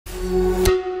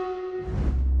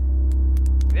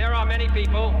There are many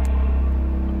people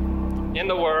in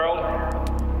the world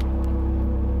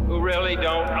who really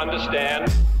don't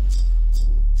understand.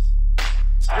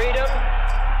 Freedom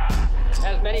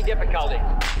has many difficulties,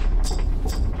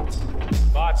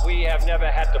 but we have never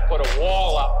had to put a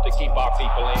wall up to keep our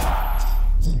people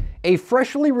in. A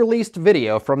freshly released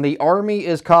video from the Army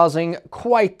is causing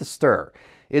quite the stir.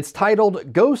 It's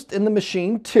titled Ghost in the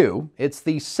Machine 2. It's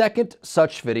the second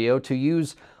such video to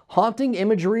use haunting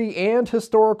imagery and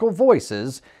historical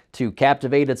voices to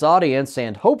captivate its audience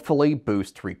and hopefully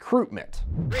boost recruitment.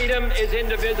 Freedom is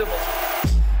indivisible.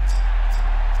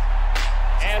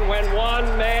 And when one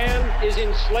man is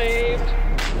enslaved,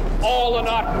 all are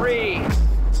not free.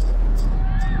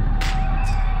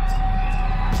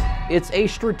 It's a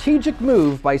strategic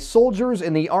move by soldiers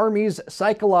in the Army's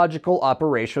Psychological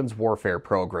Operations Warfare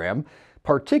program,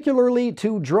 particularly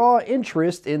to draw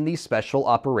interest in the Special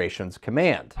Operations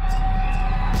Command.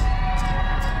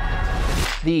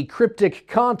 The cryptic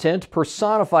content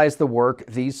personifies the work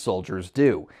these soldiers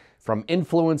do, from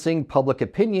influencing public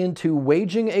opinion to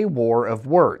waging a war of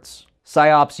words.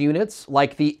 Psyops units,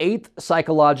 like the 8th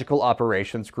Psychological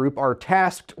Operations Group, are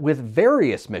tasked with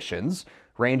various missions,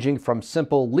 ranging from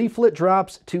simple leaflet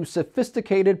drops to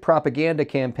sophisticated propaganda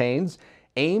campaigns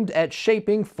aimed at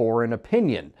shaping foreign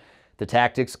opinion. The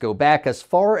tactics go back as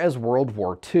far as World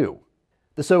War II.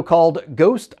 The so-called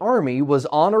Ghost Army was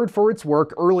honored for its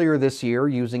work earlier this year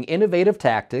using innovative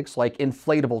tactics like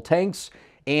inflatable tanks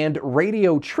and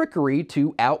radio trickery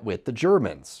to outwit the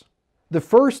Germans. The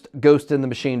first Ghost in the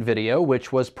Machine video,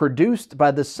 which was produced by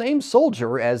the same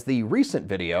soldier as the recent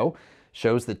video,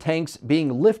 shows the tanks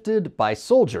being lifted by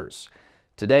soldiers.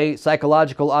 Today,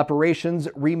 psychological operations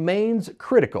remains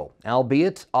critical,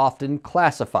 albeit often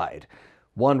classified.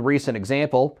 One recent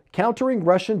example, countering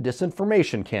Russian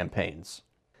disinformation campaigns.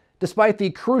 Despite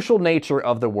the crucial nature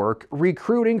of the work,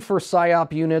 recruiting for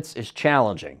Psyop units is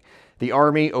challenging. The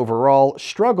Army overall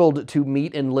struggled to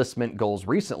meet enlistment goals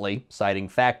recently, citing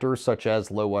factors such as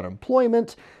low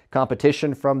unemployment,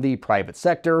 competition from the private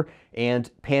sector, and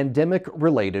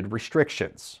pandemic-related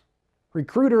restrictions.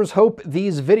 Recruiters hope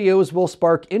these videos will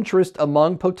spark interest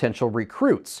among potential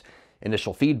recruits.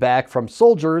 Initial feedback from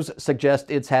soldiers suggests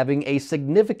it's having a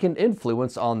significant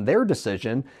influence on their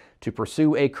decision to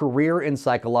pursue a career in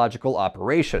psychological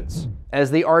operations.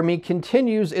 As the Army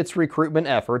continues its recruitment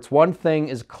efforts, one thing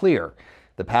is clear.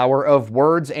 The power of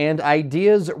words and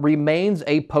ideas remains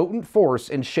a potent force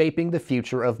in shaping the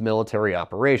future of military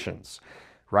operations.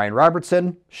 Ryan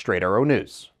Robertson, Straight Arrow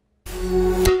News.